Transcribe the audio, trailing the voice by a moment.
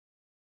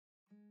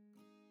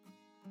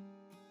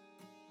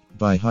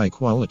Buy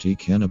high-quality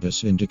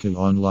Cannabis Indica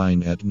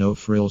online at No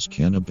Frills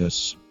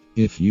Cannabis.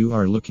 If you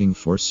are looking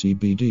for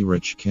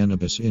CBD-rich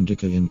Cannabis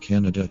Indica in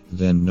Canada,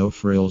 then No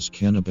Frills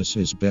Cannabis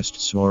is best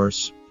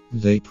source.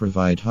 They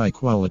provide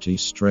high-quality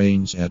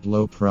strains at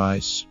low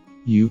price.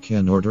 You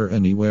can order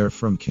anywhere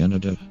from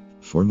Canada.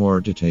 For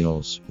more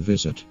details,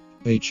 visit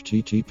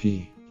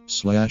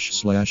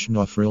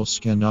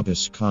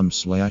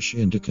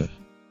http://nofrillscannabis.com/indica.